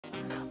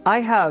I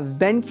have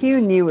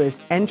BenQ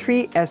newest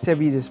entry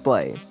SW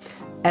display,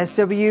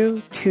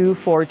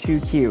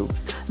 SW242Q.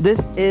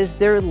 This is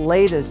their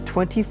latest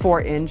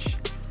 24-inch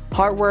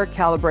hardware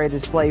calibrated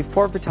display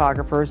for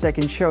photographers that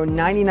can show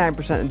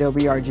 99%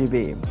 Adobe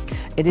RGB.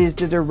 It is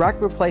the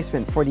direct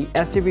replacement for the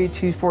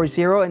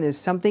SW240 and is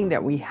something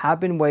that we have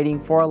been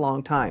waiting for a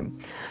long time.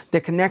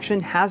 The connection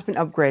has been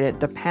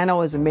upgraded, the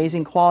panel is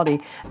amazing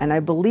quality, and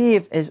I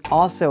believe is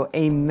also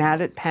a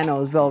matted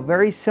panel as well,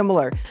 very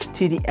similar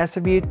to the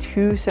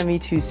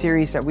SW272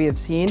 series that we have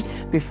seen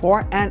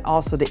before, and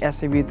also the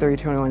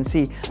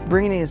SW3021C,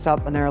 bringing this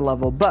up another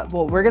level. But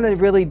what we're going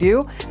to really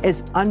do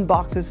is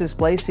unbox this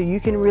display so you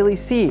can really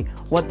see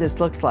what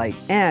this looks like,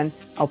 and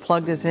I'll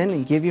plug this in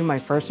and give you my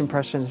first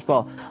impression as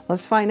well.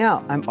 Let's find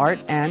out. I'm Art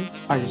and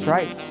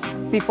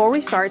ArtIsRight. Before we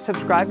start,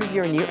 subscribe if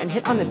you're new and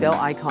hit on the bell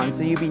icon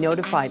so you'll be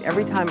notified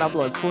every time I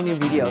upload cool new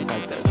videos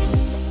like this.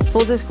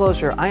 Full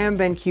disclosure, I am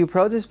BenQ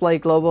Pro Display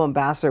Global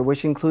Ambassador,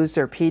 which includes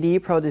their PD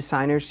Pro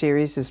Designer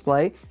Series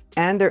display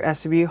and their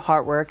SW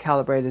hardware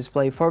calibrated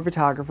display for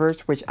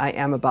photographers, which I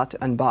am about to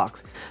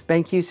unbox.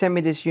 BenQ sent me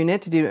this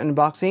unit to do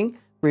unboxing,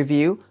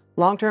 review,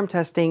 long-term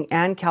testing,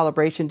 and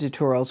calibration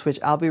tutorials, which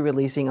I'll be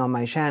releasing on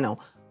my channel.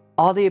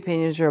 All the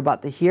opinions you're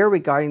about to hear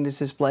regarding this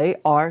display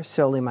are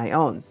solely my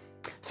own.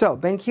 So,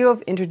 BenQ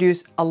have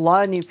introduced a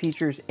lot of new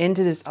features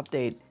into this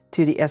update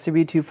to the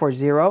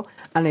SW240,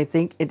 and I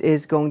think it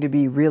is going to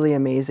be really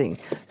amazing.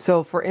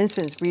 So, for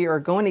instance, we are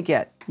going to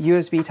get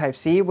USB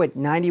Type-C with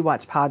 90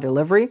 watts power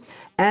delivery,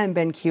 and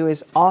BenQ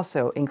is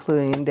also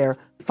including their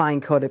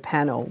fine-coated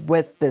panel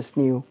with this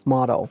new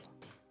model.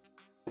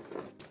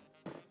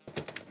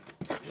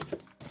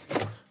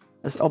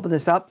 Let's open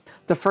this up.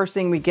 The first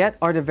thing we get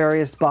are the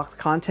various box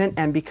content,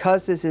 and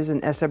because this is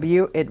an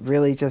SW, it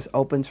really just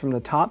opens from the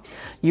top.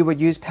 You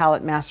would use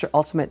Palette Master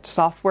Ultimate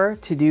software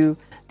to do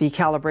the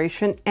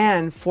calibration,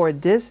 and for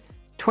this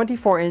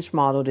 24-inch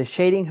model, the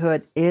shading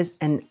hood is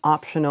an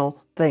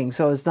optional thing.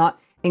 So it's not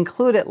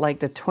included like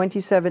the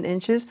 27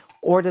 inches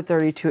or the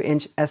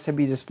 32-inch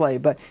SW display,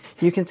 but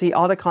you can see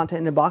all the content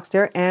in the box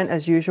there, and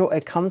as usual,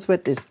 it comes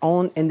with its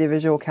own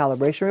individual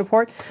calibration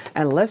report,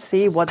 and let's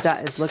see what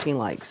that is looking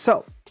like.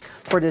 So,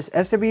 for this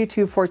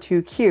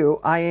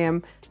SW242Q, I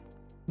am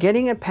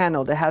getting a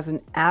panel that has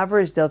an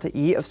average delta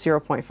E of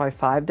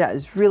 0.55. That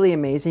is really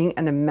amazing,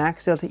 and a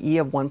max delta E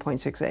of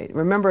 1.68.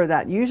 Remember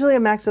that usually a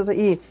max delta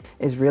E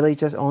is really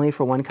just only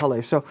for one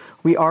color. So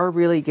we are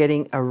really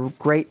getting a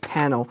great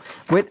panel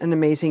with an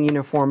amazing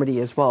uniformity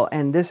as well.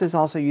 And this is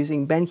also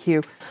using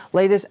BenQ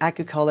latest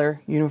AccuColor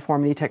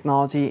uniformity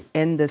technology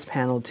in this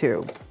panel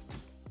too.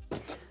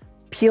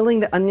 Peeling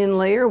the onion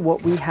layer,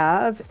 what we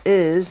have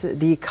is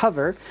the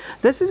cover.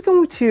 This is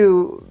going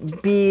to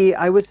be,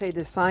 I would say,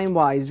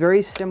 design-wise,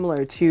 very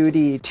similar to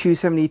the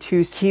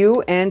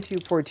 272Q and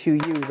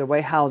 242U, the way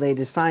how they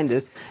designed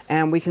this.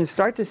 And we can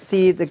start to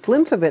see the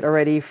glimpse of it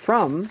already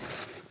from,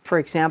 for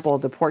example,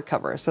 the port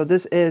cover. So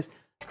this is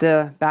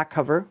the back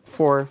cover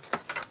for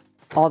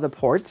all the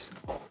ports.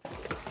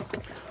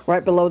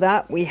 Right below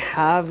that, we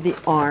have the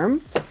arm.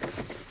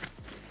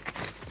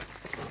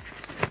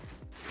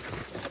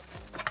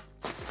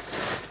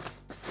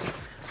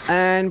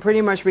 And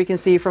pretty much we can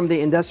see from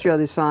the industrial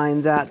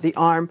design that the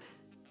arm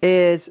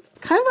is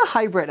kind of a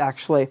hybrid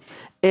actually.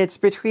 It's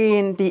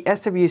between the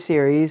SW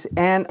series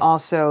and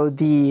also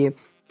the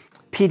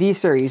PD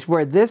series,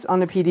 where this on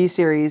the PD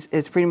series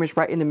is pretty much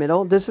right in the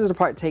middle. This is the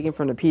part taken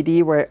from the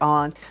PD, where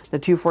on the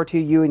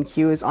 242U and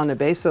Q is on the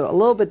base, so a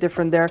little bit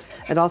different there.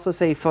 It also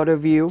says photo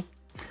view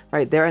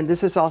right there, and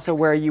this is also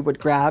where you would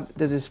grab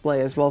the display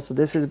as well, so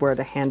this is where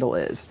the handle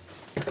is.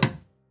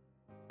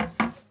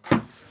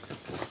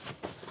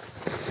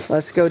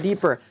 Let's go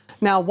deeper.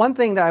 Now, one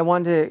thing that I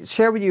wanted to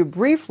share with you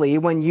briefly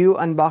when you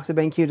unbox a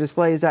BenQ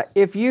display is that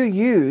if you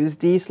use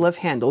these lift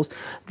handles,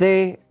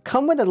 they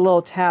come with a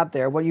little tab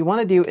there. What you want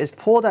to do is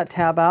pull that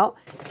tab out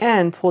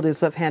and pull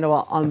this lift handle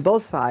out on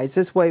both sides.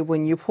 This way,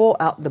 when you pull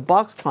out the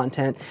box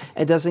content,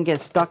 it doesn't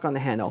get stuck on the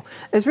handle.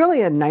 It's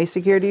really a nice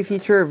security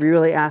feature if you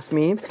really ask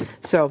me.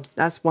 So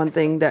that's one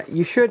thing that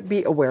you should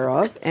be aware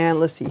of. And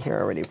let's see here,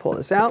 I already pulled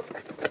this out.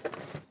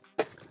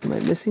 Am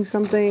I missing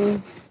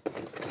something?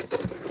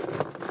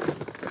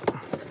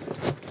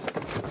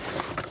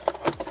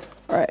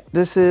 All right,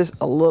 this is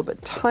a little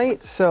bit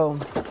tight, so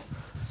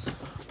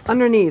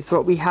underneath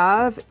what we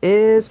have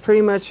is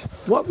pretty much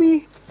what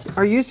we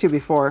are used to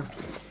before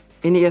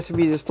in the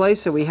SW display.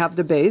 So we have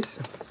the base.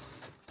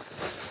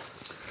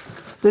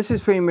 This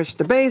is pretty much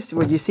the base.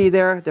 What you see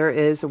there, there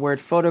is the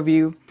word photo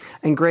view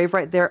engraved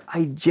right there.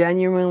 I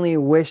genuinely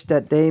wish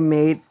that they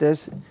made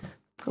this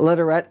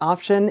letterette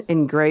option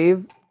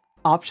engraved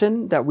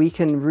option that we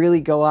can really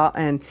go out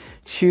and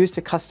choose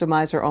to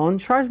customize our own,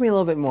 charge me a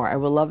little bit more. I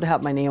would love to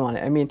have my name on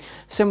it. I mean,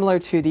 similar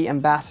to the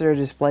ambassador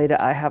display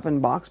that I have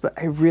unboxed, but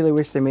I really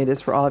wish they made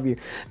this for all of you.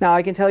 Now,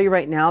 I can tell you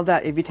right now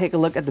that if you take a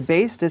look at the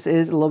base, this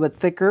is a little bit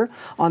thicker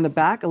on the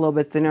back, a little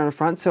bit thinner on the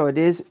front, so it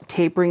is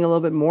tapering a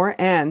little bit more,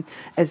 and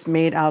it's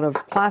made out of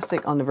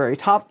plastic on the very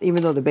top,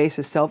 even though the base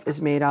itself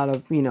is made out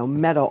of, you know,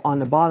 metal on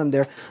the bottom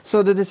there.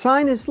 So the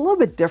design is a little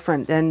bit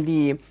different than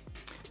the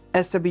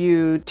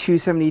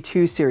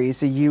SW272 series,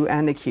 the U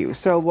and the Q.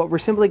 So what we're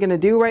simply going to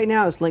do right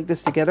now is link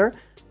this together.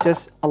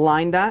 Just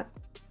align that,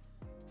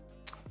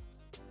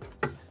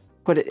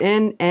 put it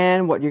in,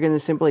 and what you're going to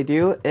simply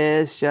do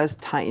is just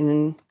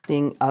tightening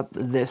up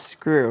this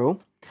screw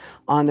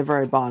on the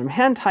very bottom.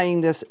 Hand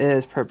tightening this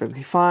is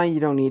perfectly fine. You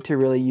don't need to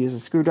really use the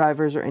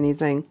screwdrivers or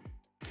anything.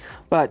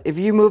 But if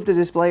you move the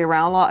display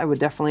around a lot, I would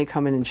definitely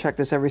come in and check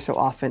this every so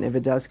often if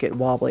it does get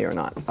wobbly or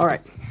not. All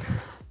right.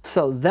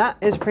 So that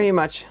is pretty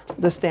much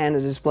the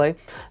standard display.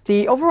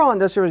 The overall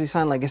industrial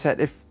design, like I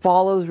said, it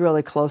follows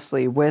really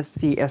closely with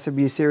the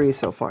SW series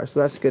so far, so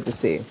that's good to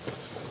see.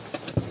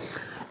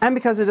 And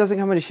because it doesn't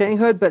come with a shading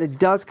hood, but it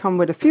does come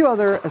with a few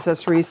other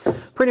accessories,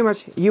 pretty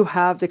much you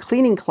have the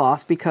cleaning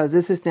cloth, because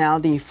this is now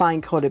the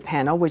fine coated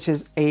panel, which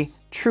is a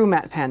true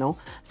matte panel,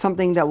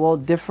 something that will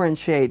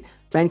differentiate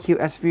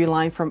BenQ SW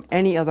line from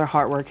any other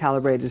hardware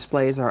calibrated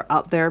displays that are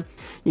out there.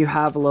 You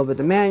have a little bit of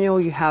the manual,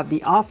 you have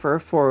the offer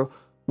for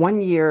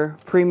 1 year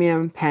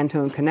premium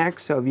Pantone Connect.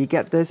 So if you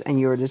get this and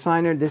you're a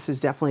designer, this is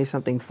definitely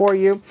something for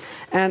you.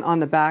 And on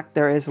the back,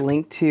 there is a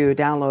link to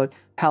download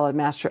Palette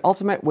Master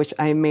Ultimate, which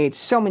I made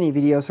so many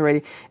videos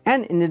already.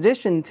 And in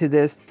addition to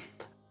this,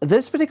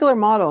 this particular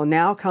model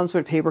now comes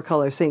with paper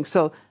color sync.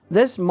 So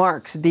this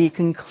marks the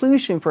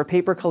conclusion for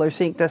paper color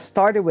sync that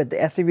started with the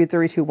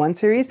SW240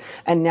 series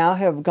and now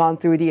have gone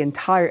through the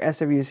entire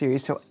SW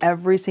series. So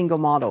every single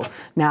model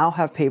now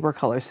have paper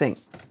color sync.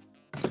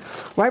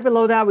 Right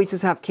below that, we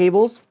just have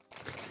cables,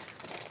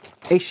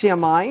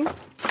 HDMI,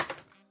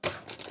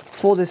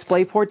 full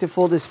display port to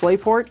full display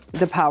port,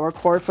 the power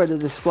cord for the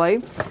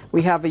display.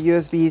 We have a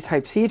USB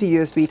Type-C to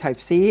USB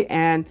Type-C,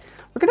 and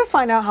we're going to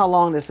find out how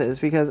long this is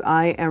because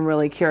I am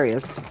really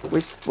curious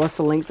what's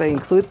the link they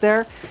include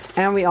there.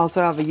 And we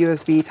also have a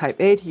USB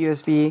Type-A to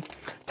USB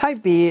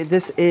Type-B.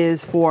 This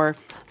is for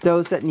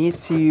those that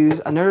needs to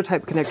use another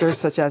type of connector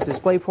such as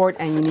DisplayPort,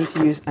 and you need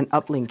to use an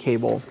uplink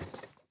cable.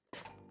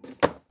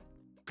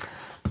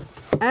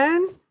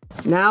 And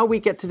now we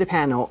get to the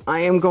panel. I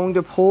am going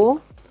to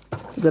pull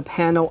the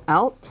panel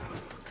out.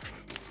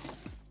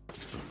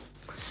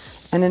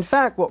 And in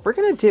fact, what we're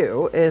going to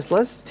do is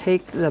let's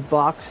take the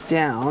box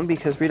down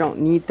because we don't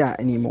need that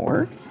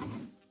anymore.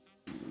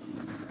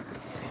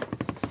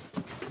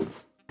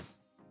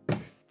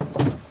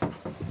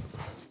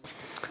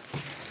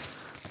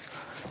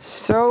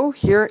 So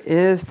here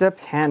is the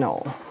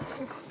panel.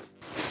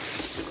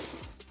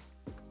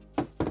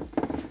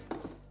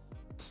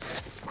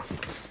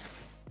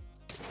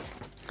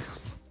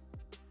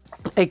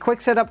 A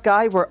quick setup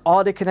guide where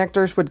all the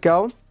connectors would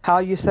go, how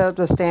you set up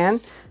the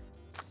stand.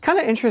 Kind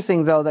of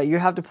interesting though that you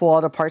have to pull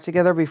all the parts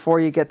together before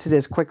you get to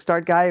this quick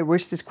start guide. I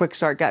wish this quick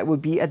start guide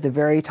would be at the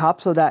very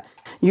top so that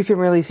you can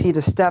really see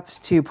the steps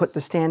to put the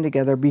stand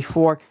together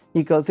before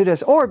you go through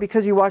this. Or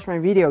because you watch my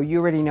video, you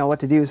already know what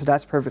to do, so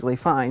that's perfectly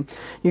fine.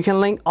 You can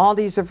link all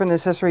these different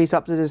accessories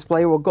up to the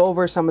display. We'll go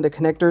over some of the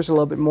connectors a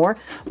little bit more.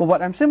 But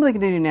what I'm simply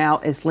going to do now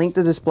is link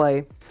the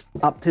display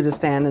up to the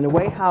stand. And the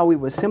way how we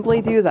would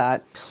simply do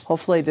that,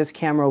 hopefully this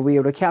camera will be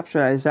able to capture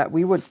that, is that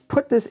we would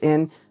put this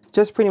in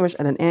just pretty much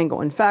at an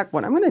angle. In fact,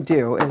 what I'm going to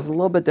do is a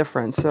little bit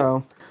different.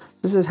 So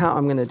this is how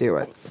I'm going to do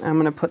it. I'm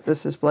going to put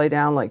this display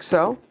down like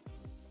so.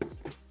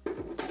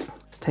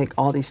 Let's take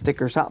all these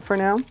stickers out for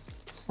now,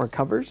 or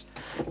covers.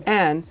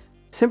 And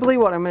simply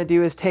what I'm going to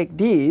do is take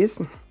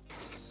these,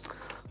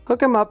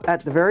 hook them up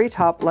at the very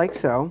top like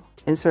so,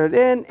 insert it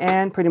in,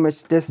 and pretty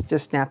much this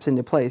just snaps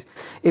into place.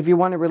 If you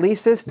want to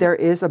release this, there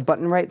is a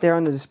button right there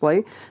on the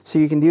display, so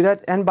you can do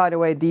that. And by the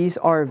way, these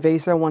are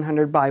VESA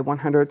 100 by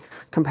 100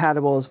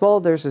 compatible as well.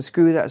 There's a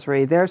screw that's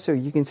right there, so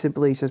you can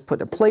simply just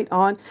put a plate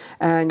on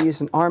and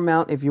use an arm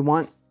mount if you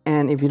want,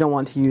 and if you don't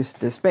want to use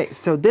this base.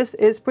 So this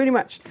is pretty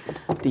much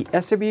the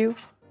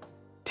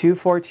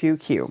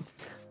SW242Q.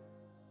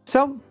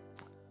 So,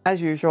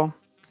 as usual,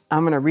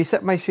 I'm going to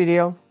reset my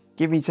studio.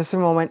 Give me just a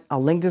moment.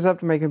 I'll link this up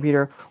to my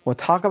computer. We'll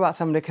talk about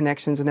some of the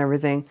connections and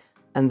everything,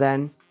 and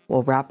then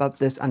we'll wrap up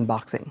this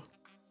unboxing.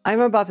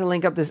 I'm about to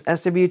link up this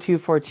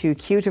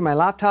SW242Q to my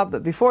laptop,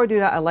 but before I do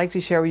that, I'd like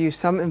to share with you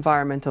some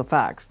environmental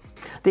facts.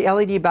 The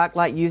LED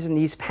backlight used in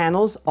these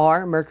panels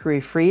are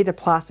mercury-free. The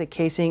plastic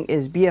casing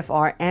is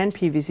BFR and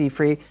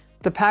PVC-free.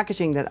 The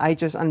packaging that I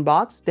just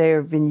unboxed, they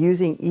have been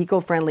using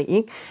eco-friendly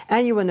ink,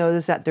 and you will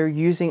notice that they're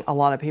using a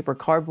lot of paper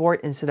cardboard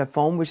instead of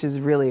foam, which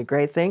is really a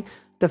great thing.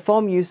 The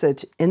foam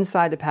usage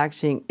inside the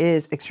packaging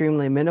is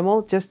extremely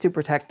minimal just to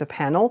protect the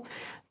panel.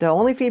 The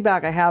only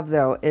feedback I have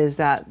though is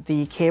that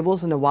the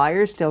cables and the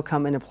wires still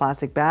come in a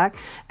plastic bag,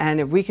 and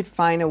if we could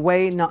find a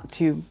way not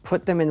to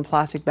put them in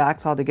plastic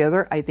bags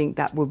altogether, I think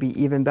that would be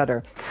even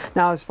better.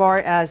 Now, as far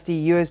as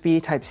the USB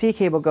Type-C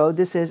cable go,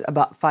 this is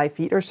about 5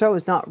 feet or so.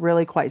 It's not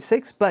really quite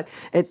 6, but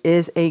it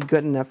is a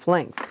good enough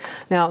length.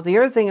 Now, the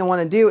other thing I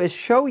want to do is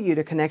show you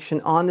the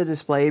connection on the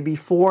display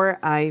before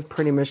I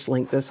pretty much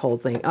link this whole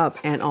thing up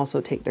and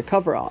also take the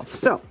cover off.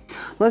 So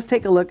let's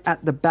take a look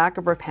at the back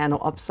of our panel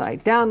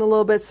upside down a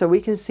little bit so we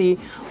can see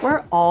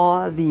where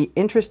all the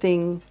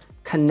interesting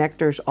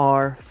connectors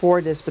are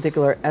for this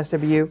particular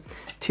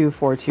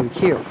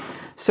SW242Q.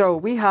 So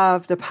we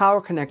have the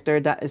power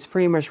connector that is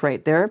pretty much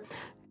right there,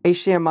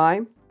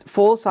 HDMI,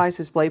 full-size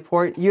display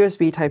port,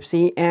 USB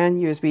Type-C,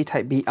 and USB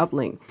Type-B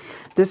uplink.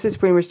 This is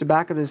pretty much the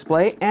back of the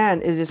display,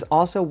 and it is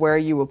also where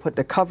you will put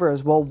the cover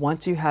as well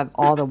once you have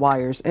all the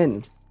wires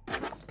in.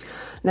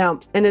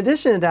 Now, in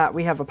addition to that,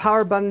 we have a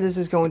power button. This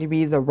is going to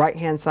be the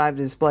right-hand side of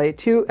the display,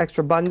 2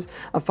 extra buttons,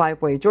 a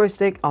 5-way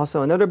joystick,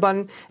 also another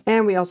button,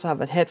 and we also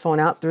have a headphone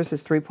out. This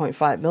is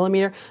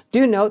 3.5mm.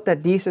 Do note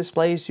that these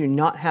displays do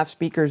not have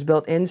speakers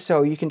built in,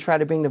 so you can try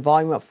to bring the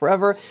volume up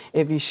forever.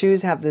 If you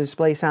choose to have the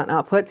display sound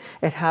output,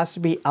 it has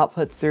to be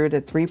output through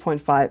the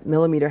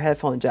 3.5mm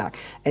headphone jack.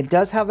 It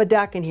does have a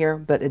DAC in here,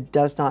 but it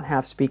does not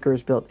have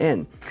speakers built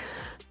in.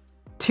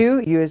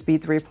 2 USB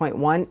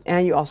 3.1,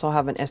 and you also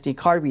have an SD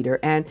card reader.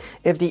 And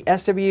if the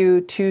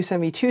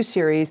SW272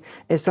 series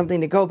is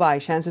something to go by,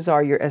 chances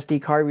are your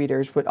SD card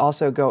readers would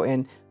also go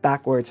in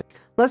backwards.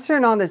 Let's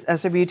turn on this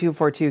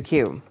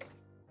SW242Q.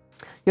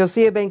 You'll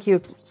see a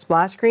BenQ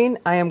splash screen.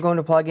 I am going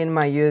to plug in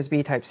my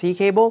USB Type-C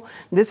cable.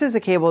 This is a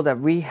cable that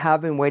we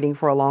have been waiting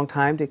for a long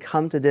time to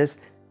come to this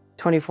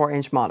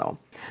 24-inch model.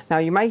 Now,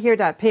 you might hear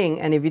that ping,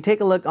 and if you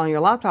take a look on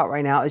your laptop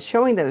right now, it's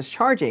showing that it's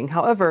charging.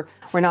 However,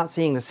 we're not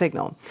seeing the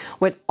signal.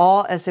 With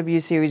all SW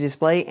series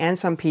display and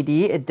some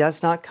PD, it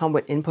does not come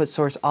with input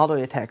source auto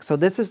detect. So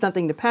this is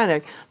nothing to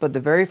panic, but the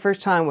very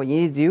first time what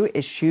you need to do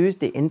is choose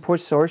the input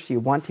source you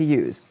want to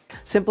use.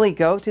 Simply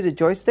go to the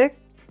joystick.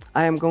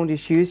 I am going to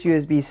choose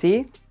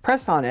USB-C,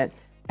 press on it,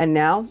 and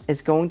now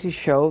it's going to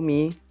show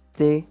me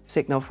the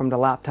signal from the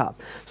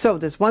laptop. So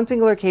this one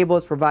singular cable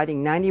is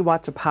providing 90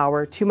 watts of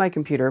power to my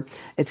computer.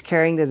 It's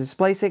carrying the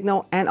display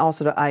signal and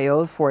also the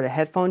I/O for the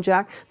headphone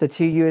jack, the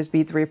 2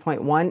 USB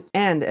 3.1,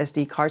 and the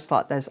SD card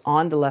slot that's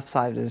on the left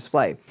side of the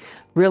display.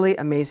 Really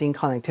amazing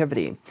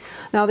connectivity.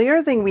 Now, the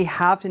other thing we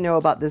have to know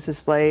about this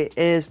display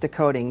is the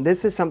coding.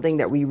 This is something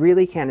that we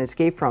really can't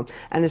escape from,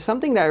 and it's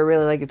something that I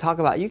really like to talk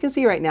about. You can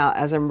see right now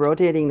as I'm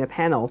rotating the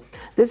panel,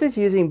 this is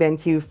using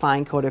BenQ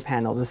fine coated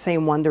panel, the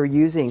same one they're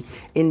using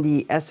in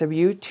the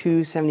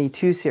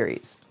SW272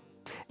 series.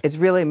 It's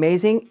really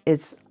amazing.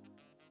 It's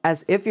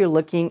as if you're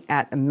looking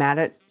at a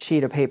matted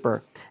sheet of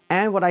paper.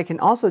 And what I can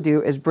also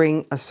do is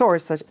bring a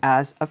source such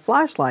as a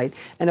flashlight,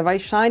 and if I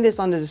shine this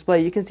on the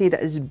display, you can see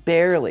that it's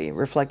barely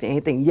reflecting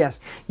anything. Yes,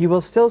 you will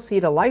still see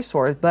the light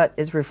source, but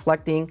it's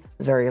reflecting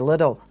very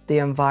little, the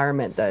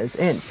environment that is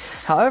in.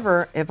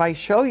 However, if I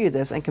show you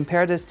this and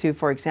compare this to,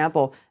 for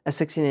example, a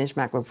 16-inch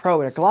MacBook Pro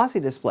with a glossy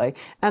display,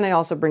 and I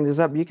also bring this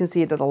up, you can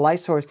see that the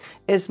light source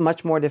is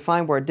much more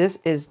defined, where this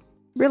is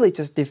really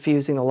just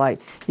diffusing the light.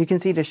 You can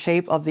see the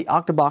shape of the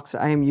octabox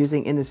that I am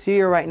using in the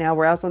studio right now,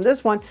 whereas on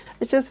this one,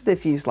 it's just a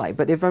diffused light.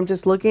 But if I'm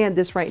just looking at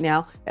this right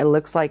now, it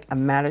looks like a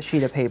matted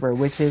sheet of paper,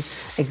 which is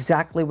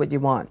exactly what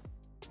you want.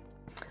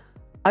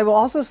 I will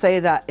also say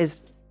that it's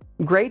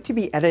great to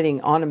be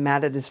editing on a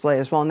matted display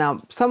as well.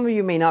 Now, some of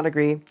you may not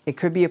agree. It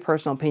could be a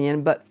personal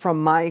opinion, but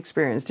from my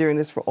experience doing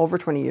this for over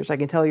 20 years, I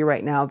can tell you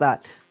right now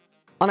that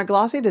on a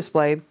glossy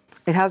display,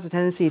 it has a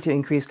tendency to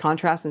increase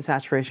contrast and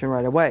saturation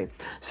right away.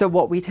 So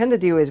what we tend to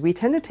do is we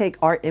tend to take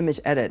our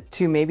image edit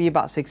to maybe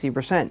about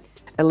 60%.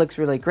 It looks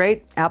really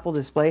great. Apple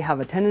Display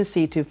have a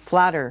tendency to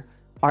flatter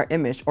our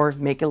image or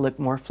make it look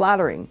more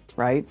flattering,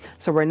 right?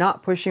 So we're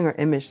not pushing our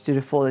image to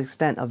the full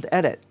extent of the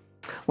edit.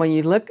 When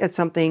you look at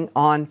something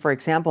on, for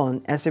example,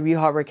 an SW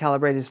hardware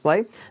calibrated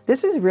display,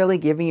 this is really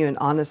giving you an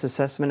honest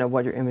assessment of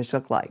what your image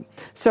looks like.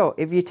 So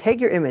if you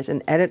take your image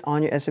and edit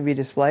on your SW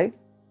display,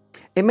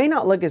 it may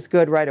not look as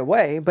good right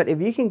away, but if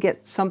you can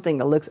get something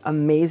that looks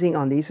amazing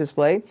on these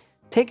display,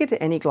 take it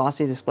to any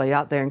glossy display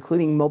out there,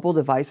 including mobile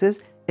devices,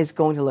 it's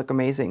going to look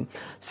amazing.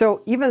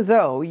 So even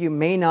though you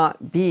may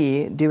not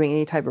be doing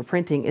any type of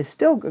printing, it's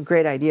still a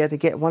great idea to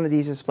get one of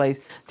these displays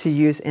to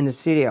use in the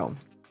studio.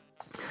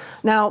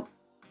 Now,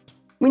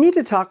 we need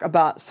to talk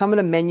about some of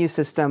the menu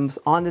systems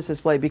on this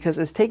display because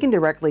it's taken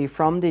directly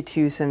from the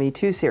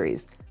 272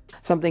 series.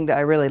 Something that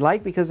I really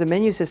like because the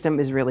menu system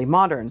is really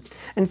modern.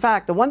 In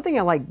fact, the one thing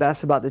I like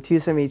best about the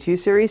 272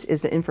 series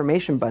is the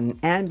information button,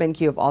 and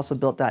BenQ have also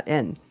built that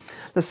in.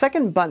 The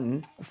second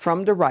button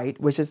from the right,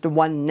 which is the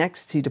one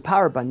next to the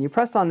power button, you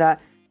press on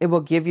that, it will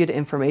give you the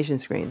information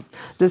screen.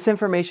 This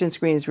information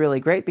screen is really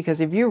great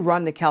because if you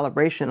run the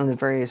calibration on the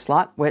various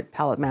slot with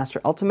Palette Master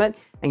Ultimate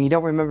and you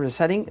don't remember the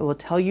setting, it will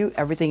tell you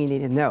everything you need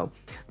to know.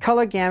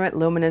 Color gamut,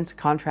 luminance,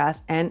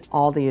 contrast, and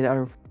all the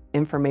other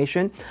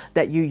information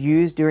that you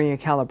use during your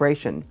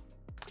calibration.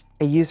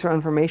 a useful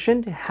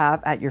information to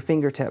have at your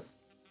fingertip.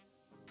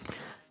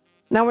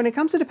 Now, when it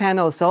comes to the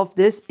panel itself,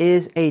 this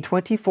is a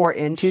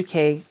 24-inch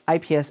 2K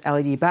IPS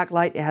LED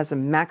backlight. It has a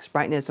max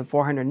brightness of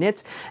 400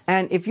 nits.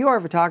 And if you are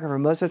a photographer,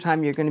 most of the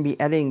time you're going to be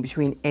editing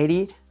between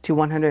 80 to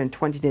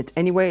 120 nits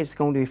anyway. It's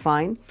going to be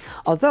fine.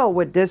 Although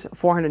with this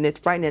 400 nits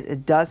brightness,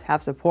 it does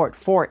have support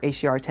for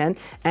HDR10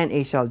 and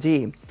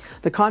HLG.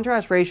 The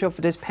contrast ratio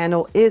for this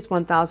panel is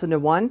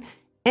 1000:1.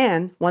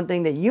 And one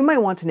thing that you might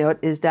want to note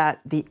is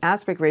that the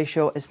aspect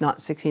ratio is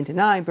not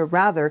 16:9, but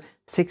rather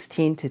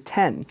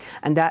 16:10.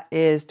 And that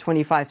is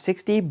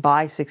 2560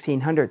 by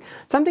 1600.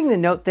 Something to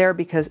note there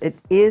because it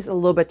is a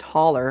little bit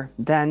taller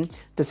than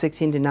the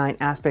 16:9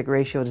 aspect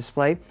ratio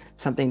display.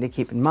 Something to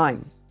keep in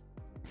mind.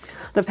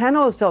 The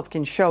panel itself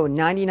can show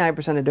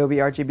 99%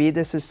 Adobe RGB.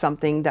 This is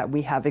something that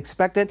we have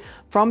expected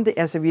from the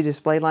SW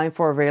display line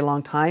for a very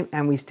long time,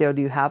 and we still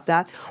do have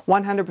that.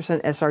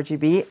 100%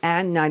 sRGB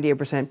and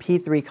 98%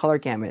 P3 color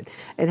gamut.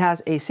 It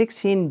has a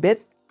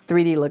 16-bit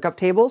 3D lookup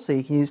table, so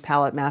you can use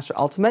Palette Master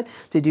Ultimate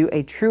to do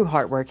a true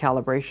hardware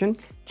calibration.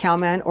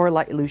 Calman or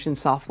Light Illusion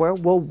software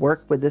will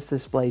work with this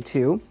display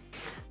too.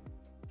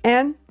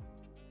 And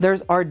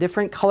there's our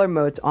different color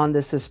modes on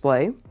this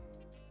display.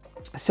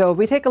 So if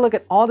we take a look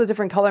at all the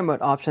different color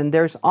mode options,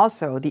 there's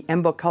also the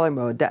M-Book color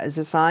mode that is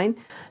designed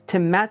to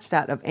match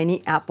that of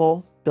any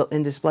Apple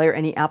built-in display or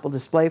any Apple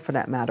display for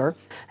that matter.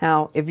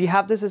 Now, if you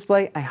have this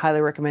display, I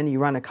highly recommend you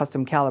run a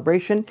custom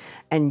calibration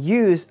and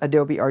use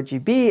Adobe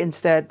RGB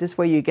instead. This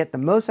way you get the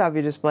most out of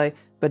your display.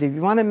 But if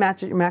you want to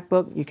match it your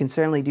MacBook, you can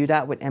certainly do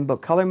that with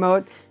M-Book color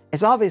mode.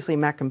 It's obviously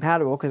Mac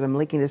compatible because I'm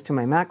linking this to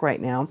my Mac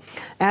right now.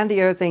 And the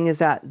other thing is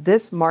that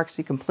this marks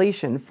the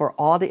completion for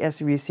all the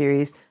SW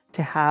series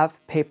to have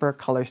paper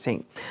color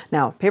sync.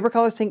 Now, paper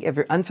color sync, if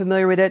you're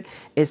unfamiliar with it,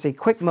 is a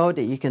quick mode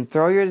that you can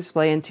throw your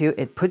display into.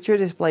 It puts your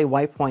display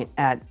white point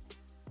at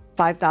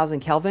 5000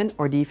 Kelvin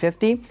or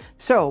D50.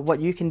 So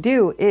what you can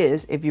do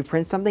is if you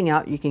print something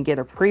out, you can get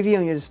a preview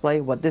on your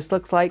display, what this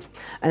looks like.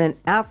 And then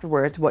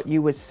afterwards, what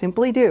you would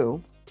simply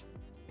do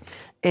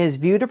is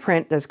view the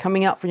print that's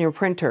coming out from your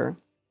printer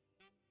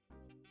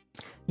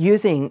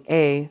using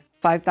a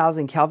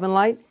 5000 Kelvin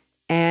light.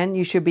 And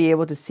you should be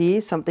able to see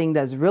something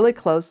that's really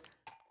close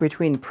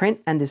between print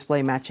and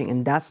display matching,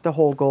 and that's the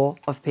whole goal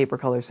of paper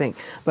color sync.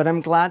 But I'm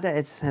glad that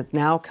it's have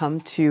now come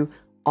to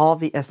all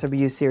the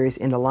SW series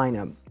in the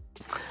lineup.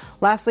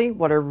 Lastly,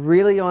 what I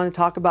really want to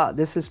talk about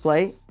this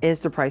display is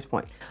the price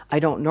point. I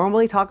don't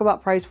normally talk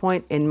about price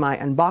point in my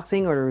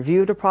unboxing or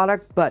review of the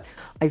product, but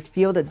I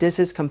feel that this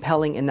is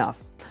compelling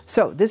enough.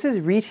 So this is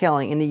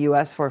retailing in the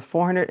US for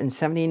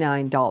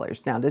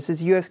 $479. Now this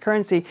is US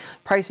currency.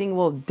 Pricing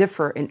will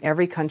differ in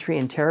every country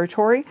and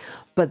territory,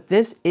 but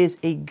this is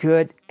a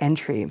good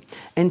entry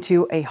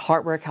into a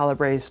hardware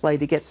calibrated display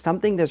to get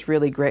something that's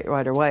really great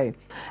right away.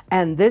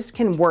 And this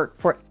can work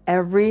for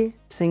every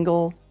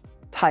single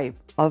type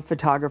of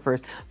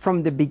photographers,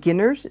 from the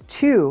beginners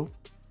to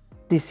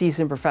the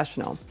seasoned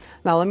professional.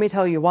 Now let me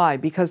tell you why,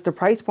 because the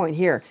price point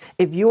here,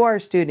 if you are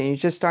a student and you're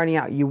just starting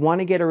out, you want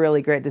to get a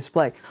really great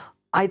display,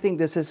 I think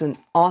this is an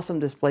awesome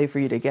display for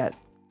you to get,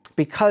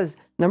 because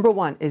number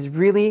one is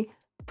really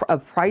a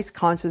price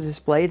conscious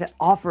display that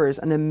offers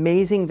an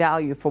amazing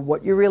value for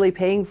what you're really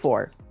paying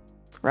for,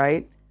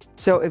 right?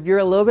 So if you're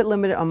a little bit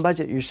limited on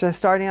budget, you're just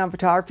starting on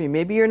photography,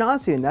 maybe you're not a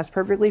student, that's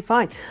perfectly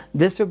fine.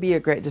 This would be a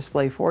great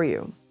display for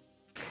you.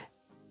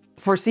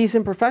 For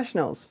seasoned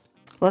professionals,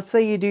 let's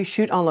say you do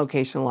shoot on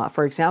location a lot.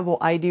 For example,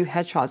 I do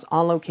headshots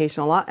on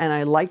location a lot, and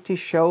I like to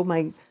show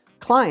my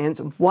clients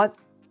what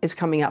is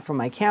coming out from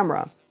my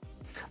camera.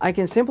 I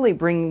can simply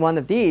bring one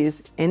of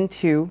these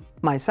into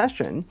my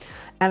session,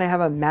 and I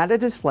have a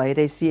matted display.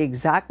 They see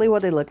exactly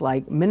what they look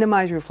like,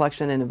 minimize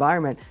reflection in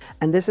environment.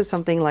 And this is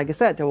something, like I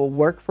said, that will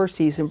work for a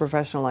seasoned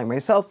professional like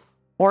myself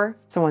or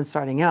someone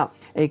starting out.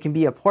 It can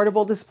be a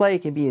portable display,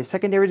 it can be a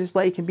secondary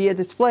display, it can be a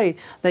display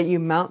that you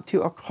mount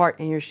to a cart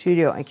in your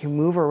studio and can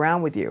move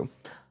around with you.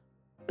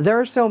 There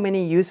are so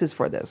many uses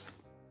for this.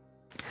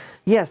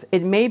 Yes,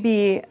 it may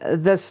be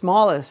the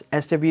smallest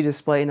SW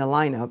display in the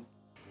lineup.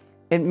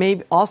 It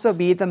may also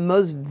be the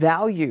most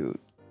valued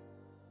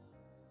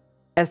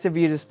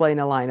SW display in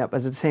the lineup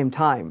at the same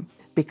time,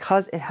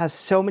 because it has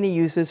so many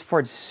uses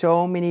for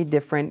so many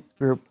different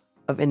groups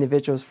of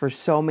individuals, for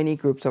so many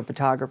groups of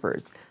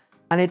photographers.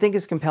 And I think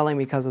it's compelling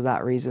because of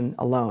that reason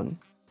alone.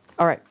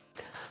 All right,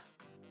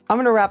 I'm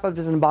going to wrap up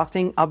this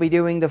unboxing. I'll be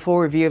doing the full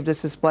review of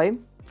this display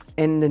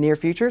in the near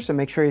future, so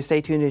make sure you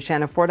stay tuned to the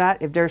channel for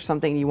that. If there's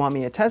something you want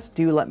me to test,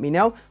 do let me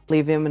know.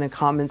 Leave them in the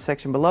comments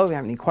section below. If you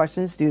have any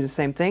questions, do the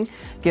same thing.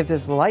 Give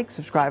this a like,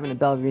 subscribe, and a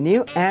bell if you're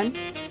new, and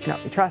you know,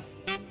 we trust.